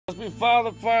Must be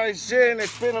Father Friday sin.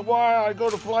 It's been a while. I go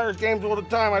to Flyers games all the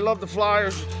time. I love the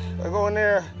Flyers. I go in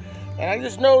there, and I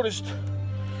just noticed,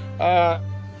 Father,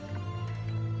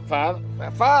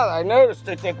 I noticed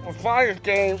that the Flyers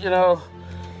games, you know,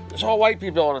 it's all white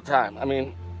people all the time. I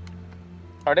mean,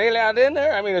 are they allowed in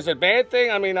there? I mean, is it a bad thing?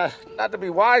 I mean, not to be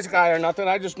wise guy or nothing.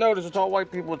 I just noticed it's all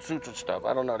white people with suits and stuff.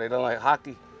 I don't know. They don't like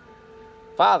hockey.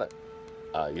 Father.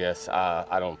 Yes,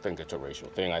 I don't think it's a racial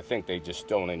thing. I think they just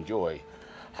don't enjoy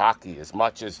hockey as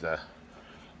much as the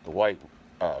white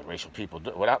racial people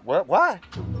do. What? What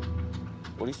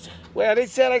he say? Well, they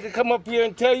said I could come up here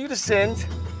and tell you the sins,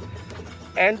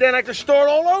 and then I could start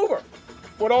all over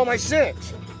with all my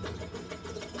sins.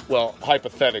 Well,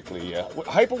 hypothetically, yeah.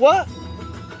 Hyper what?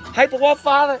 Hyper what,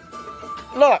 Father?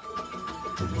 Look,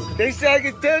 they said I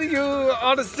could tell you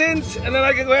all the sins, and then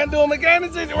I could go ahead and do them again,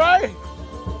 is it right?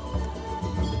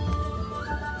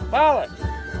 Father,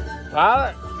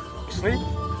 sleep.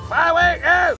 Father, wake up!